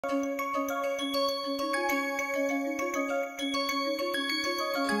Hello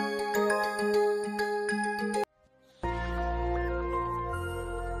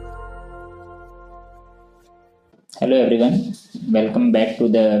everyone, welcome back to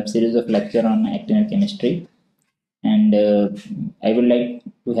the series of lecture on actinic chemistry, and I would like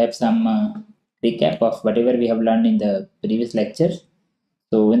to have some recap of whatever we have learned in the previous lectures.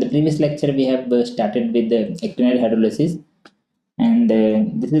 So in the previous lecture we have started with the actinic hydrolysis, and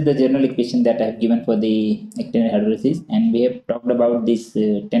this is the general equation that I have given for the actinic hydrolysis, and we have talked about this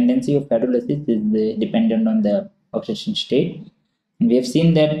tendency of hydrolysis is dependent on the oxidation state. And we have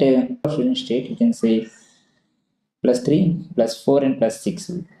seen that oxidation state, you can say plus 3, plus 4 and plus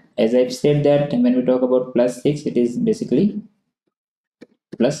 6. As I've said that when we talk about plus 6, it is basically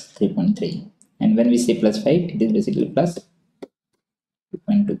plus 3.3. And when we say plus 5, it is basically plus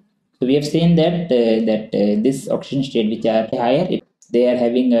 2.2. So we have seen that this oxidation state which are higher, they are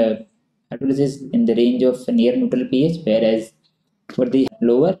having a hydrolysis in the range of near neutral pH, whereas for the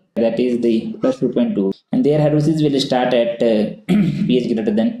lower, that is the plus 2.2, and their hydrolysis will start at pH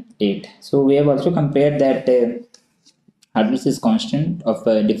greater than 8. So we have also compared that hydrolysis constant of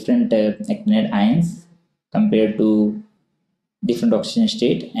different actinide ions compared to different oxidation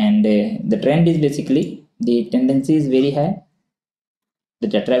state, and the trend is basically the tendency is very high, the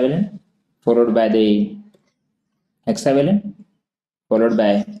tetravalent followed by the hexavalent followed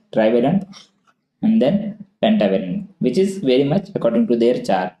by trivalent and then pentavalent, which is very much according to their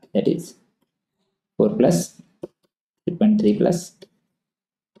chart, that is 4 plus 3.3 plus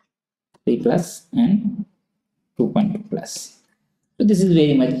 3 plus and 2.2 plus. So this is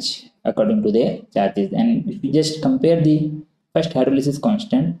very much according to their charges, and if you just compare the first hydrolysis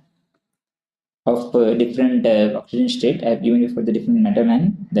constant of different oxidation state I have given you for the different metal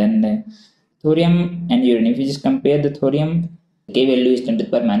ion, then thorium and uranium, if you just compare the thorium, K value is 10 to the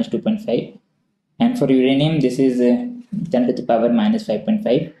power minus 2.5, and for uranium this is 10 to the power minus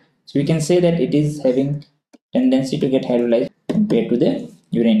 5.5. So we can say that it is having tendency to get hydrolyzed compared to the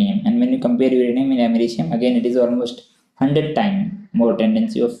uranium. And when you compare uranium and americium, again it is almost 100 times more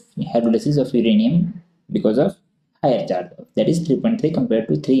tendency of hydrolysis of uranium because of higher charge, that is 3.3 compared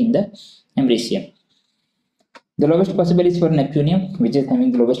to 3 in the americium. The lowest possible is for neptunium, which is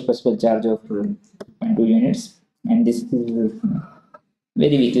having the lowest possible charge of 2.2 units, and this is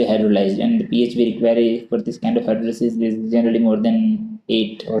very weakly hydrolyzed, and the pH we require for this kind of hydrolysis is generally more than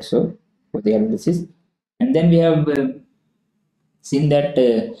 8 or so for the hydrolysis. And then we have seen that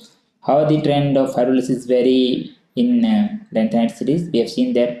how the trend of hydrolysis vary in lanthanide series. We have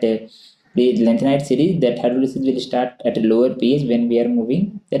seen that the lanthanide series, that hydrolysis will start at a lower pH when we are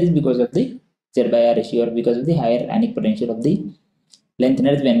moving. That is because of the Z by R ratio, or because of the higher ionic potential of the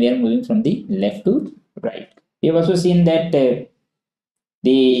lanthanides when we are moving from the left to right. We have also seen that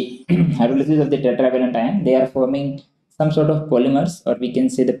the hydrolysis of the tetravalent ion, they are forming some sort of polymers, or we can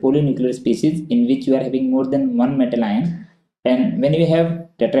say the polynuclear species, in which you are having more than one metal ion. And when we have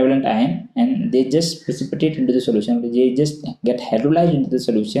tetravalent ion and they just precipitate into the solution, they just get hydrolyzed into the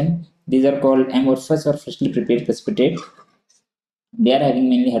solution, these are called amorphous or freshly prepared precipitate. They are having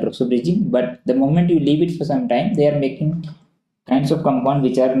mainly hydroxybridging, but the moment you leave it for some time, they are making kinds of compound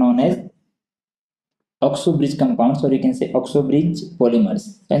which are known as oxo-bridge compounds, or you can say oxo-bridge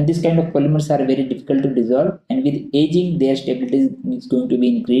polymers. And this kind of polymers are very difficult to dissolve, and with aging their stability is going to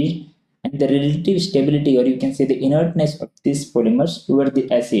be increased, and the relative stability, or you can say the inertness of these polymers towards the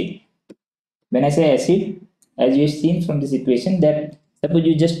acid. When I say acid, as you have seen from this equation, that suppose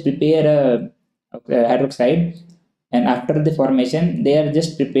you just prepare a hydroxide, and after the formation they are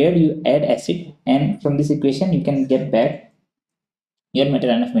just prepared, you add acid, and from this equation you can get back your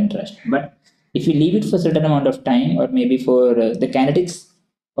metal ion of interest. But if you leave it for a certain amount of time, or maybe for the kinetics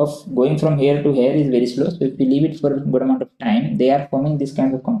of going from here to here is very slow, so if you leave it for a good amount of time, they are forming this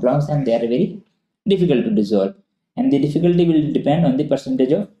kind of compounds, and they are very difficult to dissolve, and the difficulty will depend on the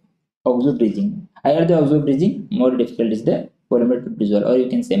percentage of oxo-bridging. Higher the oxo-bridging, more difficult is the polymer to dissolve, or you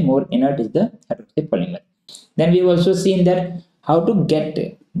can say more inert is the hydroxide polymer. Then we have also seen that how to get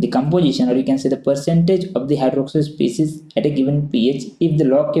the composition, or you can say the percentage of the hydroxide species at a given pH if the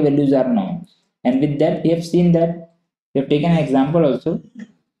log K values are known. And with that, we have seen that we have taken an example also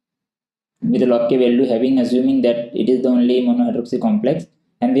with the log K value having, assuming that it is the only monohydroxy complex,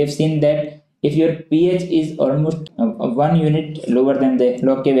 and we have seen that if your pH is almost 1 unit lower than the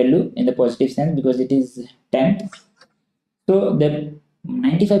log K value in the positive sense, because it is 10, so the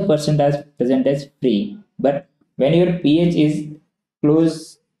 95% is present as free. But when your pH is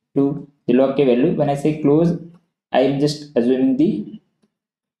close to the log K value, when I say close, I am just assuming the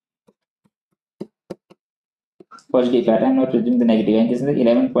positive part. I'm not using the negative. And this is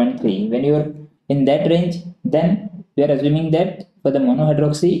 11.3. When you're in that range, then we are assuming that for the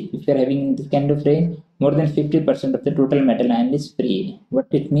monohydroxy, if you're having this kind of range, more than 50% of the total metal ion is free. What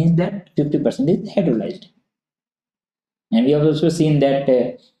it means that 50% is hydrolyzed. And we have also seen that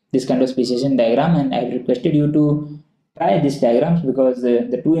this kind of speciation diagram, and I requested you to try these diagrams because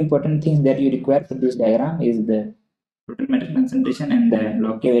the two important things that you require for this diagram is the total metal concentration and the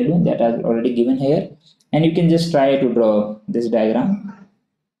log K value that are already given here. And you can just try to draw this diagram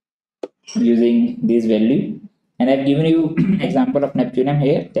using this value. And I've given you example of neptunium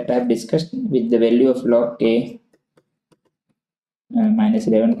here that I have discussed with the value of log K minus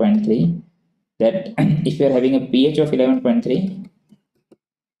 11.3. That if you are having a pH of 11.3,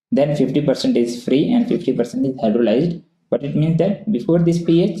 then 50% is free and 50% is hydrolyzed. But it means that before this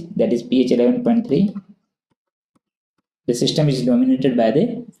pH, that is pH 11.3, the system is dominated by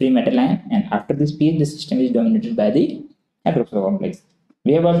the free metal ion, and after this pH, the system is dominated by the hydroxyl complex.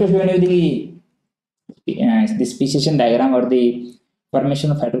 We have also shown you the speciation diagram or the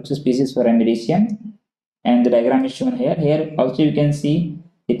formation of hydroxyl species for americium, and the diagram is shown here. Here also you can see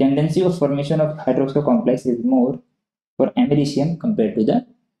the tendency of formation of hydroxyl complex is more for americium compared to the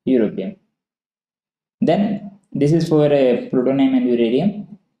europium. Then this is for plutonium and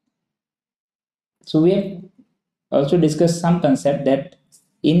uranium. So we have also discussed some concept that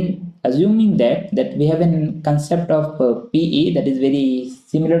in assuming that we have a concept of PE that is very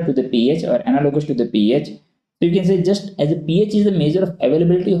similar to the pH or analogous to the pH. So you can say just as a pH is a measure of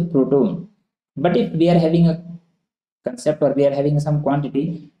availability of proton, but if we are having a concept or we are having some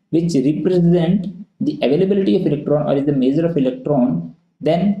quantity which represent the availability of electron or is the measure of electron,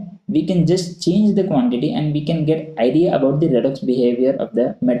 then we can just change the quantity and we can get idea about the redox behavior of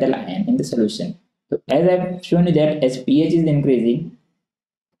the metal ion in the solution. So as I've shown you that as pH is increasing,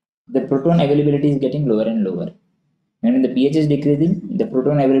 the proton availability is getting lower and lower. And when the pH is decreasing, the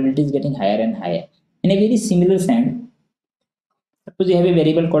proton availability is getting higher and higher. In a very similar sense, suppose you have a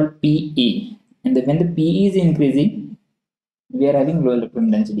variable called PE, and when the PE is increasing, we are having low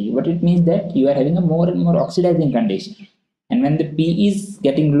electron density. What it means that you are having a more and more oxidizing condition. And when the PE is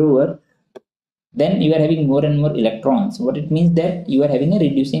getting lower, then you are having more and more electrons. What it means that you are having a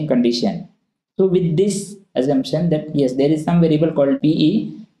reducing condition. So with this assumption that yes, there is some variable called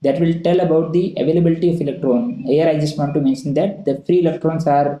PE that will tell about the availability of electron. Here I just want to mention that the free electrons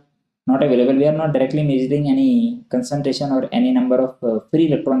are not available. We are not directly measuring any concentration or any number of free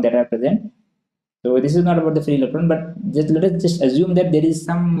electrons that are present. So this is not about the free electron, but let us just assume that there is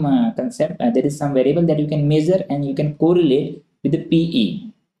some concept, there is some variable that you can measure and you can correlate with the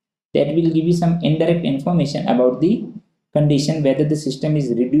PE. That will give you some indirect information about the condition whether the system is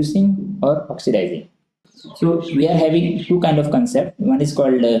reducing or oxidizing. So we are having two kind of concept. One is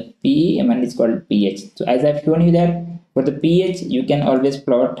called PE and one is called pH. So as I've shown you that for the pH, you can always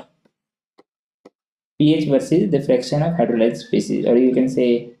plot pH versus the fraction of hydrolyzed species, or you can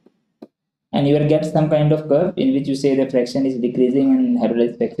say, and you will get some kind of curve in which you say the fraction is decreasing and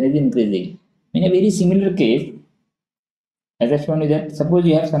hydrolyzed fraction is increasing. In a very similar case, as I've shown you that suppose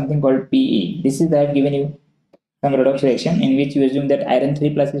you have something called PE. This is I have given you some redox reaction in which you assume that iron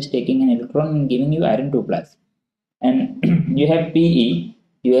 3 plus is taking an electron and giving you iron 2 plus. And you have PE,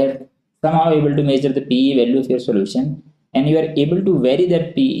 you are somehow able to measure the PE value of your solution and you are able to vary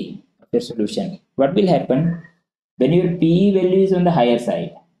that PE of your solution. What will happen when your PE value is on the higher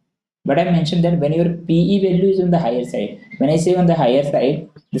side? But I mentioned that when your PE value is on the higher side, when I say on the higher side,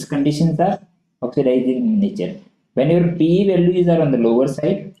 these conditions are oxidizing in nature. When your PE values are on the lower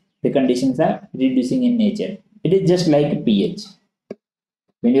side, the conditions are reducing in nature. It is just like pH.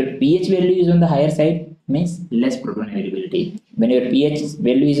 When your pH value is on the higher side, means less proton availability. When your pH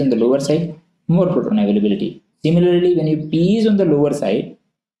value is on the lower side, more proton availability. Similarly, when your PE is on the lower side,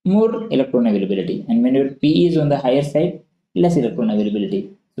 more electron availability. And when your PE is on the higher side, less electron availability.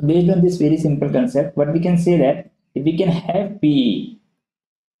 So based on this very simple concept, what we can say that if we can have PE,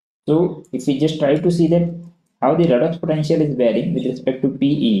 so if we just try to see that how the redox potential is varying with respect to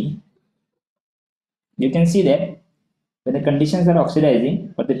PE, you can see that when the conditions are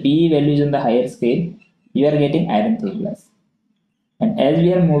oxidizing or the PE value is on the higher scale, you are getting iron 3 plus. And as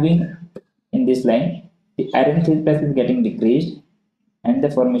we are moving in this line, the iron 3 plus is getting decreased and the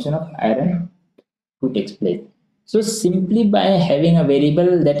formation of iron 2 takes place. So simply by having a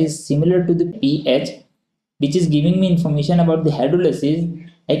variable that is similar to the pH, which is giving me information about the hydrolysis,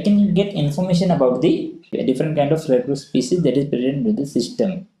 I can get information about the different kind of redox species that is present in the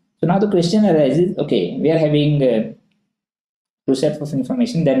system. So now the question arises, okay, we are having two sets of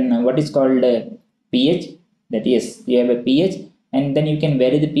information, then what is called pH, that is, you have a pH and then you can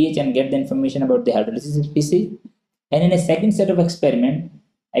vary the pH and get the information about the hydrolysis species. And in a second set of experiment,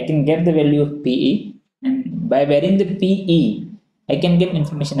 I can get the value of PE, and by varying the PE, I can get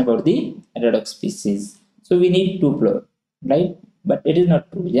information about the redox species. So we need two plot, right? But it is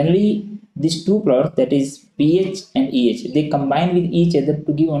not true. Generally, these two plots, that is pH and EH, they combine with each other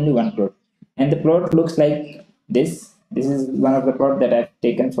to give only one plot. And the plot looks like this. This is one of the plot that I've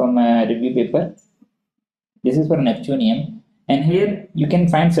taken from a review paper. This is for Neptunium. And here you can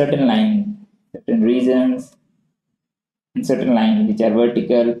find certain lines, certain regions, and certain lines which are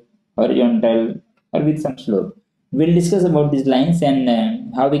vertical, horizontal, or with some slope. We'll discuss about these lines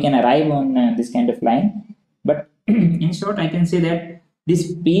and how we can arrive on this kind of line. But in short, I can say that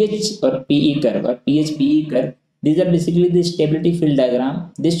this pH or PE curve or pH PE curve, these are basically the stability field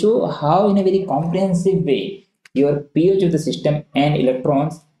diagram. They show how in a very comprehensive way your pH of the system and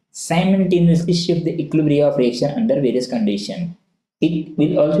electrons simultaneously shift the equilibrium of reaction under various conditions. It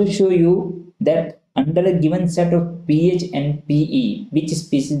will also show you that under a given set of pH and PE, which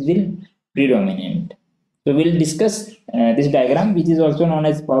species will predominate. So we'll discuss this diagram, which is also known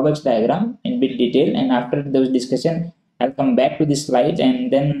as Pauwels diagram, in bit detail. And after those discussion, I'll come back to this slide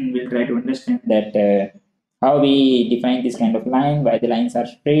and then we'll try to understand that how we define this kind of line, why the lines are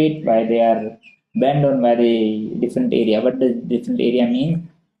straight, why they are bent on by the different area, what the different area means,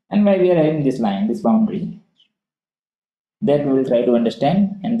 and why we are having this line, this boundary. That we will try to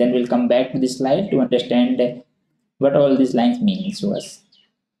understand, and then we'll come back to this slide to understand what all these lines mean to us.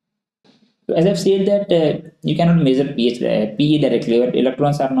 So as I've said that you cannot measure PE directly, or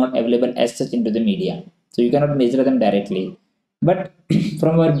electrons are not available as such into the media. So you cannot measure them directly. But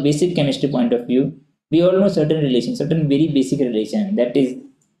from our basic chemistry point of view, we all know certain relation, certain very basic relation, that is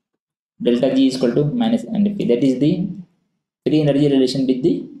delta G is equal to minus NP. That is the free energy relation with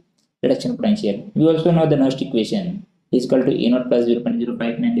the reduction potential. We also know the Nernst equation is equal to E0 plus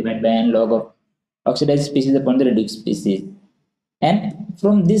 0.059 divided by n log of oxidized species upon the reduced species. And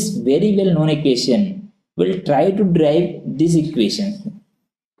from this very well known equation, we'll try to derive this equation.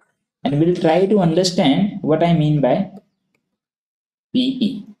 And we'll try to understand what I mean by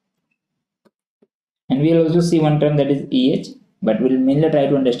PE. And we'll also see one term that is EH, but we'll mainly try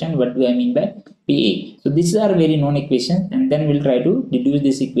to understand what do I mean by PE. So these are very known equations, and then we'll try to deduce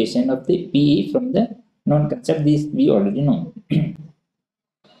this equation of the PE from the known concept. These we already know.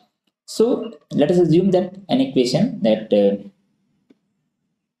 So let us assume that an equation that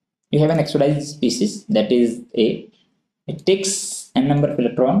you have an oxidized species, that is A. It takes n number of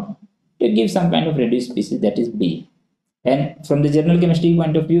electron to give some kind of reduced species, that is B. And from the general chemistry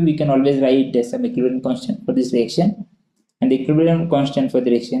point of view, we can always write some equilibrium constant for this reaction. And the equilibrium constant for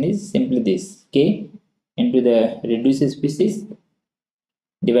the reaction is simply this, K into the reduced species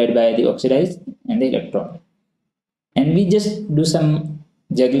divided by the oxidized and the electron. And we just do some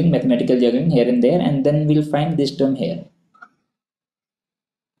juggling, mathematical juggling here and there, and then we'll find this term here.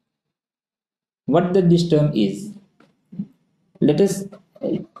 What this term is, let us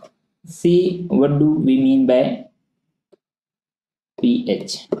see what do we mean by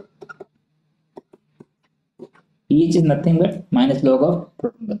pH. pH is nothing but minus log of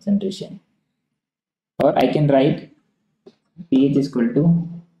proton concentration, or I can write pH is equal to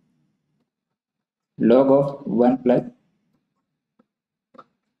log of 1 plus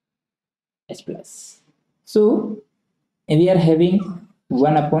H plus. So we are having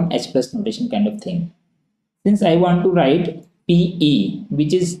 1 upon H plus notation kind of thing. Since I want to write PE,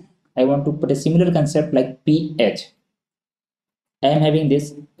 which is I want to put a similar concept like pH, I am having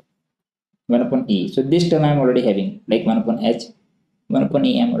this 1 upon E. So this term I am already having, like 1 upon H, 1 upon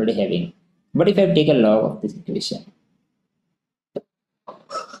E I am already having. But if I take a log of this equation,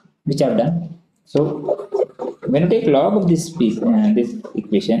 which I have done, so when you take log of this piece, this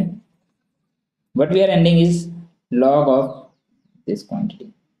equation, what we are ending is log of this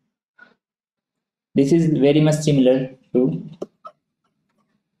quantity. This is very much similar to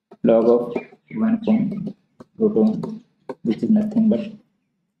log of 1 upon proton, which is nothing but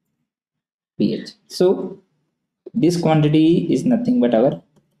pH. So this quantity is nothing but our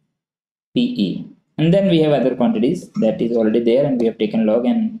PE. And then we have other quantities that is already there, and we have taken log,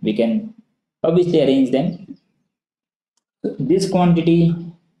 and we can obviously arrange them. So this quantity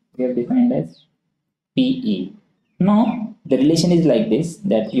we have defined as PE. Now the relation is like this,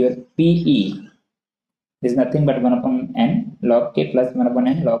 that your PE is nothing but 1 upon n log K plus 1 upon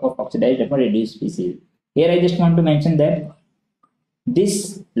n log of oxidized upon reduced species. Here I just want to mention that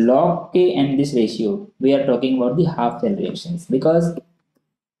this log K and this ratio, we are talking about the half cell reactions, because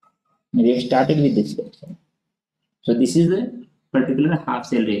we have started with this reaction. So this is the particular half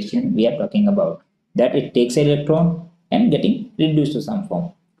cell reaction we are talking about, that it takes an electron and getting reduced to some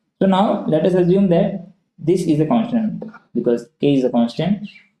form. So now let us assume that this is a constant because K is a constant.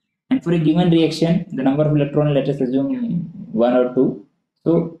 And for a given reaction, the number of electrons, let us assume 1 or 2.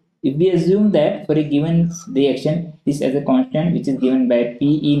 So if we assume that for a given reaction, this as a constant which is given by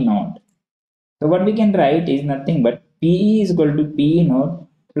PE naught. So what we can write is nothing but PE is equal to PE naught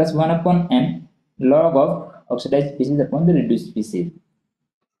plus 1 upon n log of oxidized species upon the reduced species.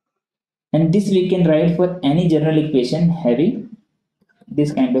 And this we can write for any general equation having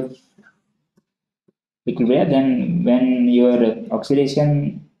this kind of equilibrium. Then when your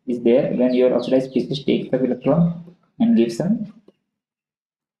oxidation is there, when your oxidized species takes the electron and gives some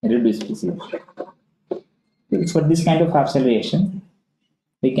reduced species. For this kind of half cell reaction,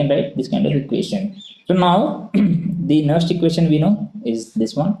 we can write this kind of equation. So now the next equation we know is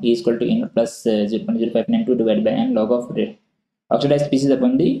this one, E is equal to E plus 0.0592 divided by n log of oxidized species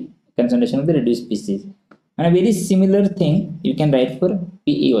upon the concentration of the reduced species. And a very similar thing you can write for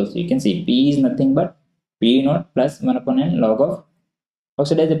PE also. You can see PE is nothing but PE naught plus 1 upon n log of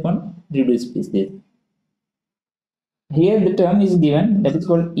oxidized upon reduced species. Here the term is given that is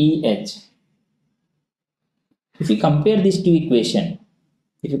called EH. If you compare these two equations,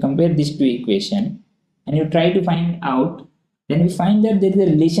 and you try to find out, then we find that there is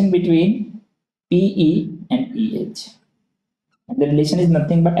a relation between PE and EH. And the relation is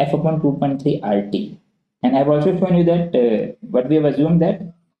nothing but F upon 2.3 RT. And I have also shown you that what we have assumed that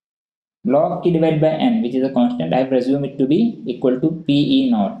log K divided by N, which is a constant, I have assumed it to be equal to PE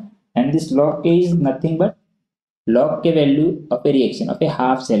naught. And this log K is nothing but log K value of a reaction, of a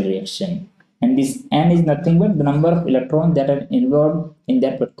half cell reaction. And this N is nothing but the number of electrons that are involved in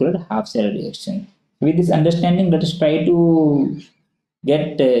that particular half cell reaction. With this understanding, let us try to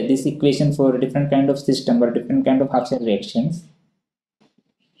get this equation for different kind of system or different kind of half cell reactions.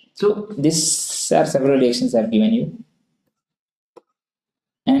 So these are several reactions I have given you.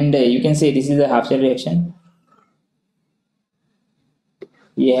 And you can say this is a half cell reaction.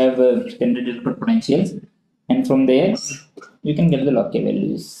 We have standard electrode potentials, and from there you can get the log K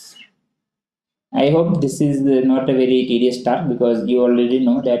values. I hope this is not a very tedious task because you already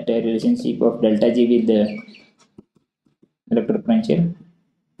know that relationship of delta G with the electrode potential.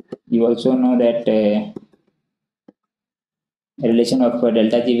 You also know that relation of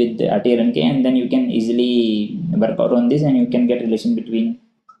delta G with RT and K, and then you can easily work out on this and you can get relation between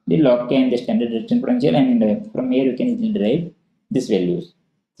the log K and the standard reaction potential, and from here you can easily derive these values.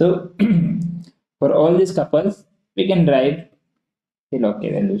 So for all these couples, we can derive the log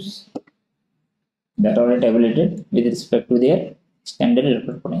K values that are tabulated with respect to their standard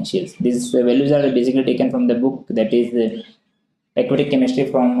electrode potentials. These values are basically taken from the book that is Aquatic Chemistry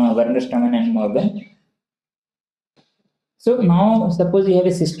from Werner Stammen and Morgan. So now suppose you have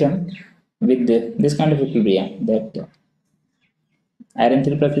a system with this kind of equilibrium that iron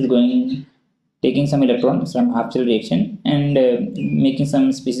 3 plus is going taking some electron, some half cell reaction, and making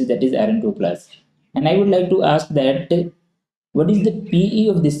some species that is iron 2 plus. And I would like to ask that what is the PE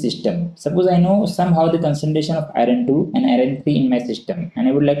of this system? Suppose I know somehow the concentration of iron 2 and iron 3 in my system, and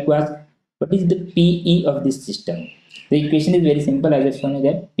I would like to ask what is the PE of this system? The equation is very simple, as I've shown you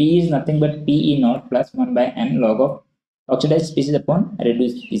that PE is nothing but PE naught plus 1 by n log of oxidized species upon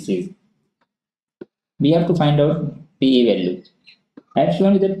reduced species. We have to find out PE value. I have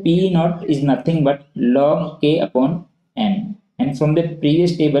shown you that PE naught is nothing but log K upon n. And from the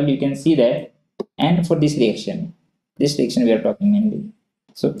previous table, you can see that n for this reaction we are talking mainly.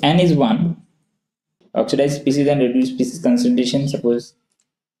 So n is 1, oxidized species and reduced species concentration, suppose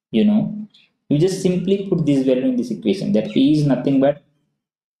you know. You just simply put this value in this equation that P is nothing but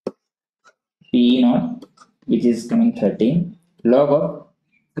P naught, which is coming 13, log of,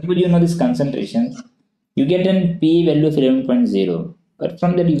 suppose you know this concentration, you get an P value of 11.0. But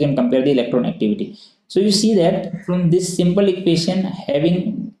from that you can compare the electron activity. So you see that from this simple equation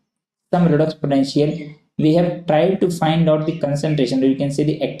having some redox potential, we have tried to find out the concentration, or you can say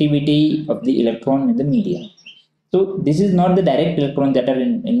the activity of the electron in the media. So this is not the direct electrons that are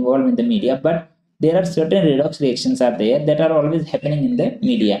involved in the media, but there are certain redox reactions are there that are always happening in the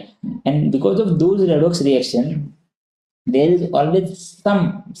media. And because of those redox reactions, there is always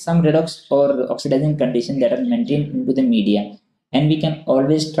some redox or oxidizing condition that are maintained into the media. And we can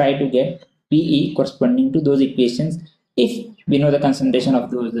always try to get PE corresponding to those equations if we know the concentration of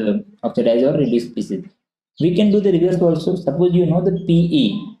those oxidized or reduced species. We can do the reverse also. Suppose you know the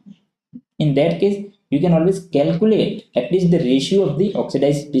PE. In that case, you can always calculate at least the ratio of the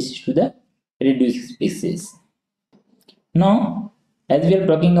oxidized species to the reduced species. Now, as we are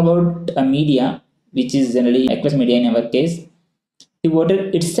talking about a media, which is generally aqueous media in our case, the water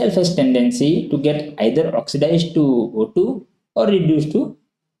itself has tendency to get either oxidized to O2 or reduced to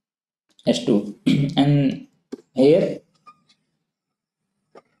H2. And here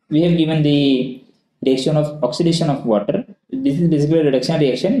we have given the reaction of oxidation of water. This is basically a reduction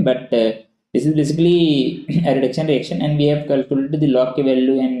reaction, but this is basically a reduction reaction, and we have calculated the log K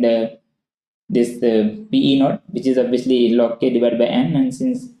value and this PE naught, which is obviously log K divided by N, and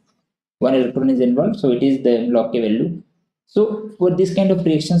since one electron is involved, so it is the log K value. So for this kind of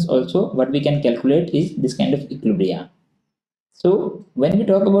reactions also, what we can calculate is this kind of equilibria. So when we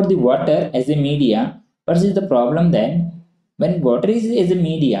talk about the water as a media, what is the problem then? When water is as a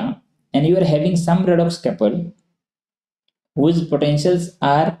media and you are having some redox couple whose potentials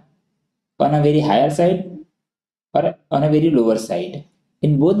are on a very higher side or on a very lower side.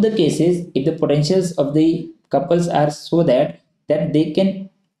 In both the cases, if the potentials of the couples are so that they can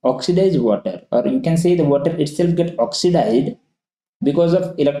oxidize water, or you can say the water itself get oxidized because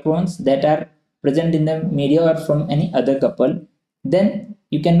of electrons that are present in the media or from any other couple, then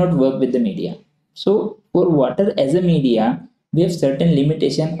you cannot work with the media. So for water as a media, we have certain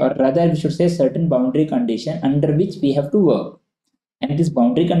limitation, or rather we should say certain boundary condition under which we have to work. And these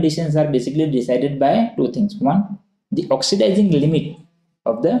boundary conditions are basically decided by two things. One, the oxidizing limit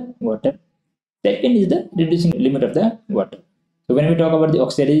of the water. Second is the reducing limit of the water. So when we talk about the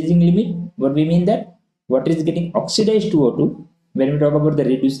oxidizing limit, what we mean that water is getting oxidized to O2. When we talk about the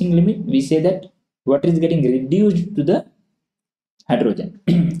reducing limit, we say that water is getting reduced to the hydrogen.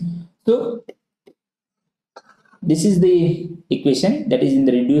 So this is the equation that is in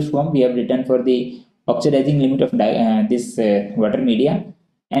the reduced form we have written for the oxidizing limit of this water media.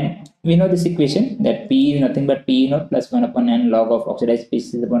 And we know this equation that P is nothing but P naught plus 1 upon n log of oxidized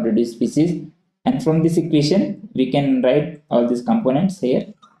species upon reduced species. And from this equation, we can write all these components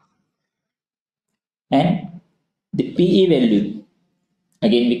here. And the PE value,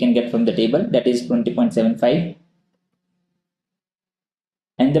 again, we can get from the table, that is 20.75.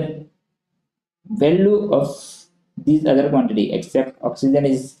 And the value of these other quantity, except oxygen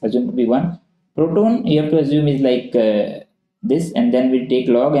is assumed to be 1. Proton, you have to assume is like this, and then we take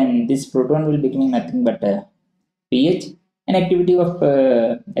log, and this proton will become nothing but pH. And activity of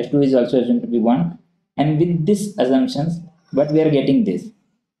H2 is also assumed to be 1. And with these assumptions, what we are getting this.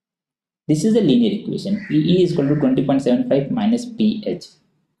 This is a linear equation. PE is equal to 20.75 minus pH.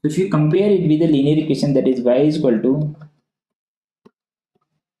 So if you compare it with the linear equation, that is y is equal to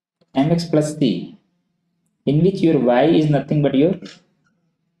mx plus c, in which your y is nothing but your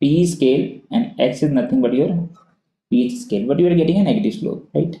PE scale and x is nothing but your pH scale, but you are getting a negative slope,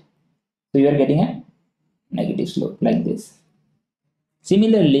 right? So you are getting a negative slope like this.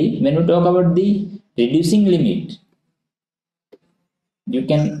 Similarly, when we talk about the reducing limit, you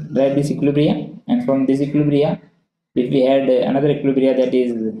can write this equilibria, and from this equilibria, if we had another equilibria, that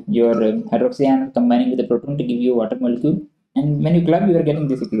is your hydroxy ion combining with the proton to give you water molecule, and when you club, you are getting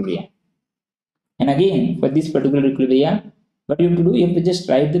this equilibria. And again, for this particular equilibria, what you have to do, you have to just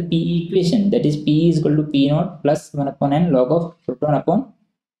write the PE equation, that is PE is equal to P naught plus 1 upon n log of proton upon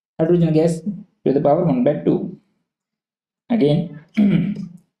hydrogen gas to the power 1 by 2. Again,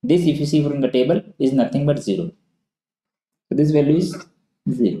 this, if you see from the table, is nothing but 0. So this value is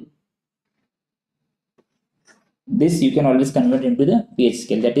 0. This you can always convert into the pH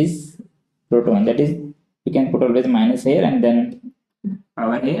scale, that is proton, that is you can put always minus here and then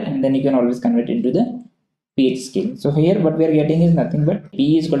power here, and then you can always convert into the pH scale. So here what we are getting is nothing but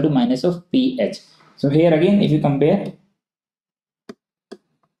P is equal to minus of pH. So here again, if you compare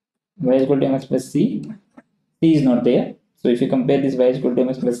y is equal to mx plus c, c is not there. So if you compare this y is equal to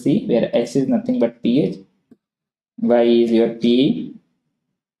mx plus c, where x is nothing but pH, y is your PE,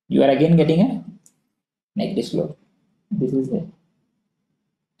 you are again getting a negative slope. This is it.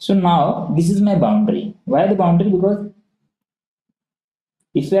 So now this is my boundary. Why the boundary? Because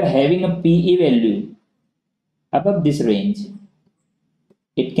if you are having a PE value above this range,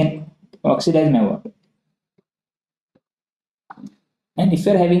 it can oxidize my water. And if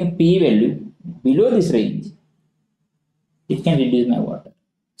you are having a PE value below this range, it can reduce my water.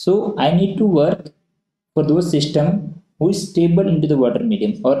 So I need to work for those system who is stable into the water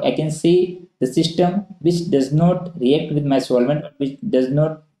medium, or I can say the system which does not react with my solvent, which does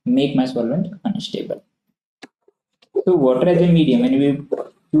not make my solvent unstable. So water as a medium, when we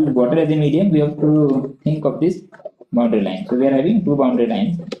choose water as a medium, we have to think of this boundary line. So we are having two boundary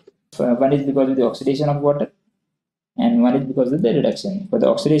lines. One is because of the oxidation of water, and one is because of the reduction. For the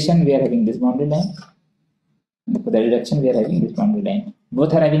oxidation, we are having this boundary line. And for the reduction, we are having this boundary line.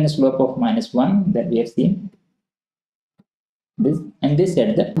 Both are having a slope of -1 that we have seen. This and this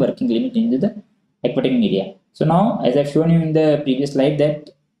set the working limit into the aquatic media. So now, as I've shown you in the previous slide,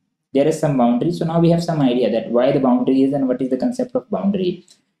 that there is some boundary. So now we have some idea that why the boundary is and what is the concept of boundary.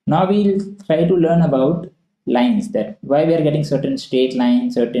 Now we'll try to learn about lines, that why we are getting certain straight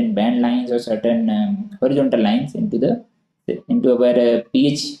lines, certain band lines, or certain horizontal lines into our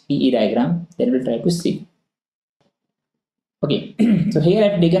PHPE diagram. Then we'll try to see. Okay, so here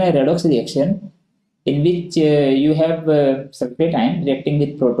I've taken a redox reaction in which you have sulfate ion reacting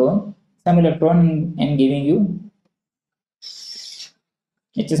with proton, some electron, and giving you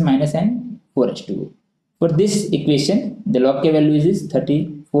Hs minus and 4H2O. For this equation, the log K value is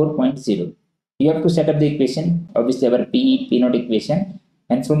 34.0. You have to set up the equation, obviously our P naught equation,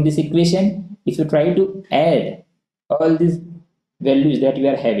 and from this equation, if you try to add all these values that you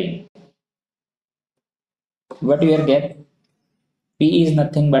are having, what you will get? P is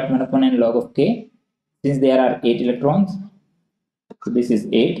nothing but 1 upon n log of K. Since there are 8 electrons, so this is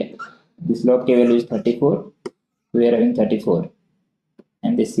 8. This log K value is 34. We are having 34,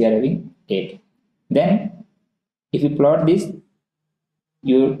 and this we are having 8. Then, if you plot this,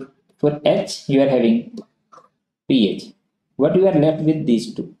 for H you are having pH. What you are left with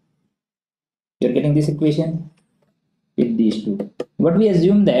these two? You are getting this equation with these two. What we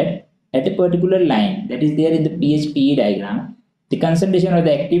assume that at a particular line that is there in the PHPE diagram, the concentration or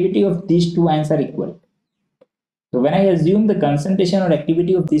the activity of these two ions are equal. So when I assume the concentration or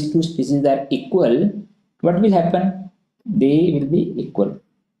activity of these two species are equal, what will happen? They will be equal.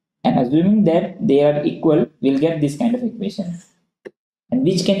 And assuming that they are equal, we'll get this kind of equation, and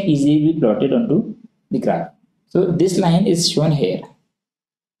which can easily be plotted onto the graph. So this line is shown here.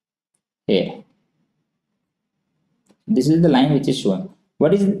 Here. This is the line which is shown.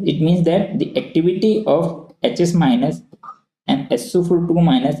 What is it? Means that the activity of Hs minus and SO2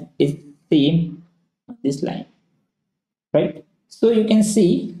 minus is same on this line, right? So you can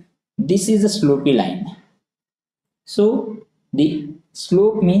see this is a slopey line. So the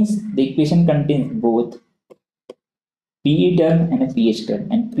slope means the equation contains both PE term and a pH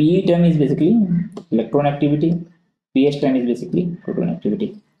term, and PE term is basically electron activity, pH term is basically proton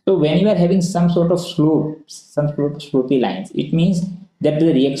activity. So when you are having some sort of slopey lines, it means that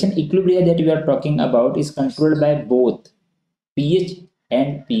the reaction equilibrium that we are talking about is controlled by both pH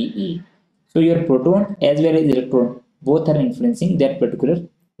and PE. So your proton as well as electron both are influencing that particular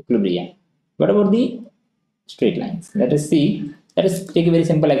equilibrium. What about the straight lines? Let us see. Let us take a very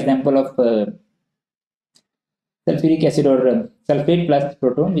simple example of sulfuric acid or sulfate plus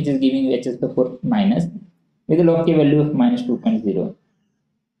proton, which is giving you Hs4 minus with a log K value of minus 2.0.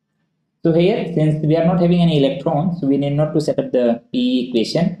 So here, since we are not having any electrons, so we need not to set up the PE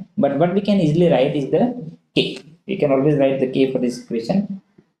equation. But what we can easily write is the K. We can always write the K for this equation,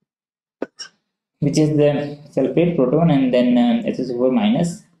 which is the sulfate proton and then Hs4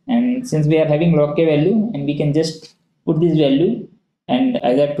 minus. And since we are having log K value, and we can just put this value. And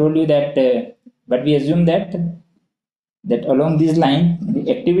as I told you that, but we assume that along this line the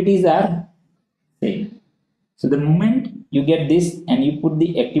activities are same. So the moment you get this and you put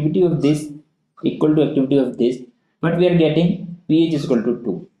the activity of this equal to activity of this, what we are getting, pH is equal to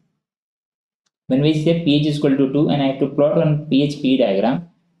 2. When we say pH is equal to 2, and I have to plot on PHP diagram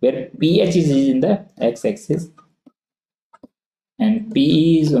where pH is in the x-axis and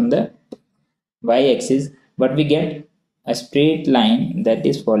PE is on the y-axis, but we get a straight line that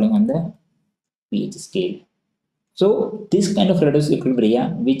is falling on the pH scale. So this kind of redox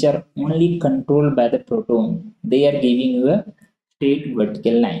equilibria, which are only controlled by the proton, they are giving you a straight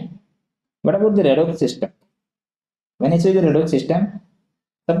vertical line. What about the redox system? When I say the redox system,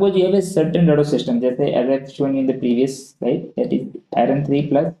 suppose you have a certain redox system, just as I've shown in the previous slide, that is iron 3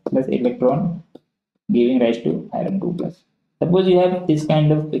 plus electron giving rise to iron 2 plus. Suppose you have this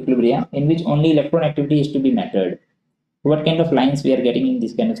kind of equilibria in which only electron activity is to be measured. What kind of lines we are getting in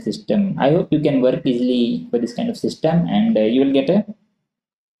this kind of system? I hope you can work easily for this kind of system, and you will get a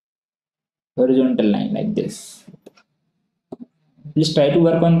horizontal line like this. Please try to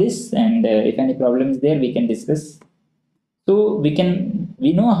work on this, and if any problem is there, we can discuss. So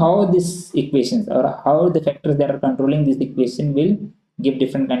we know how these equations or how the factors that are controlling this equation will give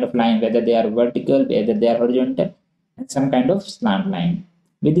different kind of line, whether they are vertical, whether they are horizontal, and some kind of slant line.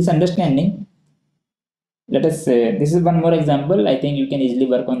 With this understanding, let us this is one more example. I think you can easily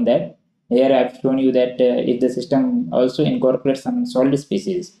work on that. Here I have shown you that if the system also incorporates some solid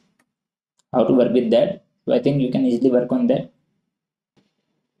species, how to work with that. So I think you can easily work on that.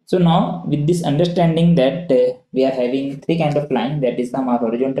 So now with this understanding that we are having three kind of lines, that is some are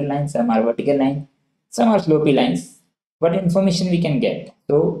horizontal lines, some are vertical lines, some are slopey lines. What information we can get?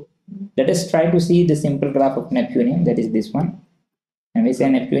 So let us try to see the simple graph of neptunium, that is this one. And we say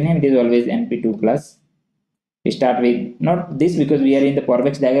neptunium, it is always Np2 plus. We start with not this because we are in the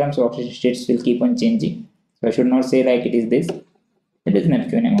Porvex diagram, so oxidation states will keep on changing. So I should not say like it is this. it is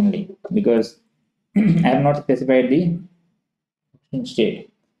Neptunium only, because I have not specified the state.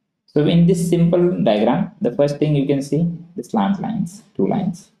 So in this simple diagram, the first thing you can see the slant lines, two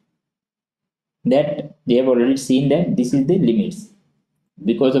lines, that they have already seen that this is the limits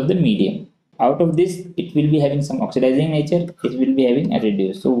because of the medium. Out of this, it will be having some oxidizing nature, it will be having a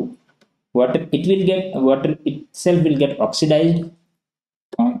reduce. So water itself will get oxidized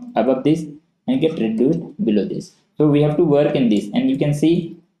above this and get reduced below this. So we have to work in this, and you can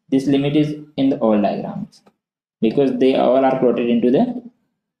see this limit is in the all diagrams because they all are plotted into the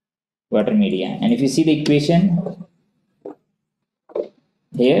water media. And if you see the equation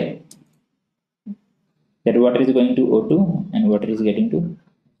here, that water is going to O2 and water is getting to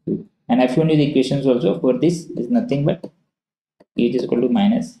 2. And I've shown you the equations also. For this is nothing but H is equal to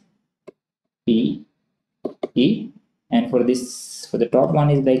minus P E, and for this, for the top one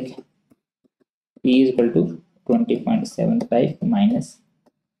is like P is equal to 20.75 minus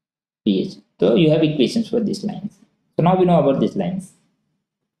pH. So you have equations for these lines. So now we know about these lines.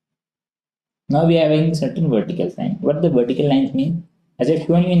 Now we are having certain vertical lines. What the vertical lines mean? As I've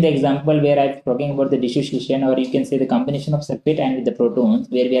shown you in the example where I'm talking about the dissociation, or you can say the combination of sulfate and with the protons,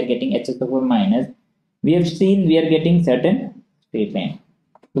 where we are getting HSO4 minus, we have seen we are getting certain straight line.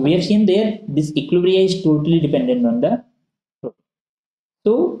 So we have seen there this equilibrium is totally dependent on the proton.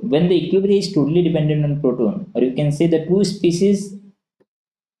 So when the equilibrium is totally dependent on proton, or you can say the two species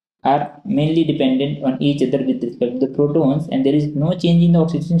are mainly dependent on each other with respect to the protons, and there is no change in the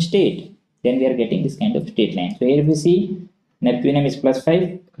oxidation state, then we are getting this kind of straight line. So here if you see Neptunium is plus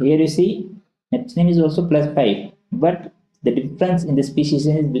 5, here you see Neptunium is also plus 5, but the difference in the species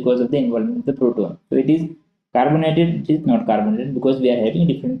is because of the involvement of the proton. So it is carbonated, it is not carbonated, because we are having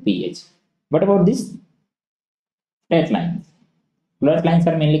different pH. What about this flat lines? Flat lines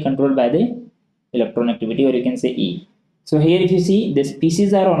are mainly controlled by the electron activity, or you can say E. So here if you see the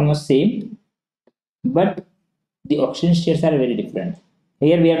species are almost same, but the oxidation states are very different.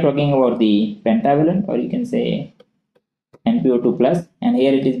 Here we are talking about the pentavalent, or you can say NPO2 plus, and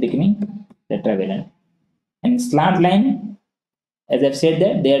here it is becoming tetravalent. And slant line, as I've said,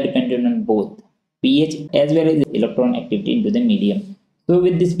 that they are dependent on both pH as well as electron activity into the medium. So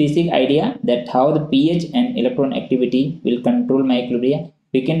with this basic idea that how the pH and electron activity will control my equilibrium,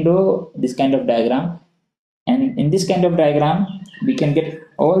 we can draw this kind of diagram. And in this kind of diagram, we can get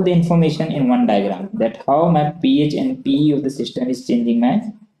all the information in one diagram, that how my pH and PE of the system is changing my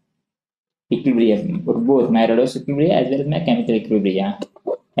equilibrium, or both my redox equilibrium as well as my chemical equilibrium.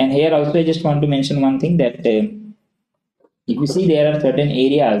 And here also I just want to mention one thing, that if you see there are certain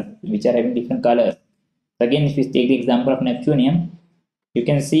areas which are having different colors. Again, if you take the example of Neptunium, you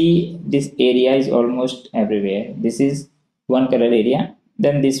can see this area is almost everywhere. This is one color area,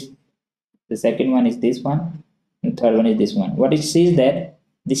 then this, the second one is this one, and third one is this one. What it says that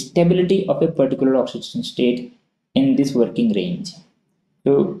the stability of a particular oxidation state in this working range.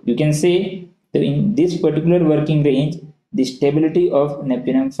 So you can say that in this particular working range, the stability of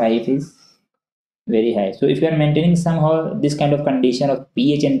Neptunium 5 is very high. So if you are maintaining somehow this kind of condition of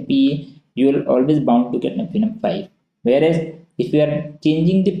pH and PE, you will always bound to get Neptunium 5. Whereas if you are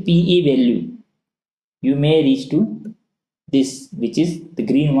changing the PE value, you may reach to this, which is the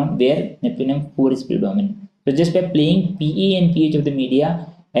green one, where Neptunium 4 is predominant. So just by playing PE and pH of the media,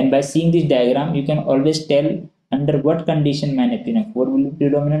 and by seeing this diagram, you can always tell under what condition my Neptunium 4 will be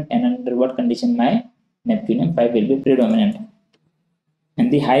predominant and under what condition my Neptunium 5 will be predominant.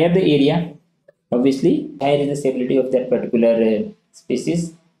 And the higher the area, obviously higher is the stability of that particular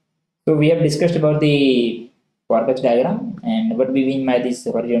species. So we have discussed about the Forbach diagram and what we mean by this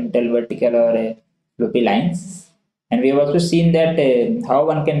horizontal, vertical, or slopy lines. And we have also seen that how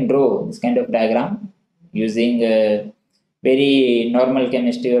one can draw this kind of diagram using very normal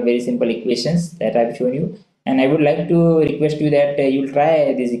chemistry or very simple equations that I've shown you. And I would like to request you that you'll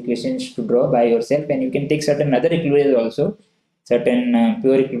try these equations to draw by yourself, and you can take certain other equilibrium also, certain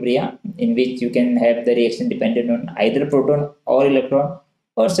pure equilibria in which you can have the reaction dependent on either proton or electron,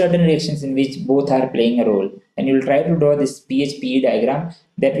 or certain reactions in which both are playing a role. And you'll try to draw this pH-PE diagram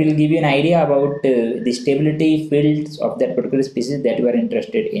that will give you an idea about the stability fields of that particular species that you are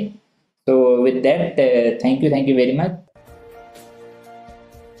interested in. So with that, thank you very much.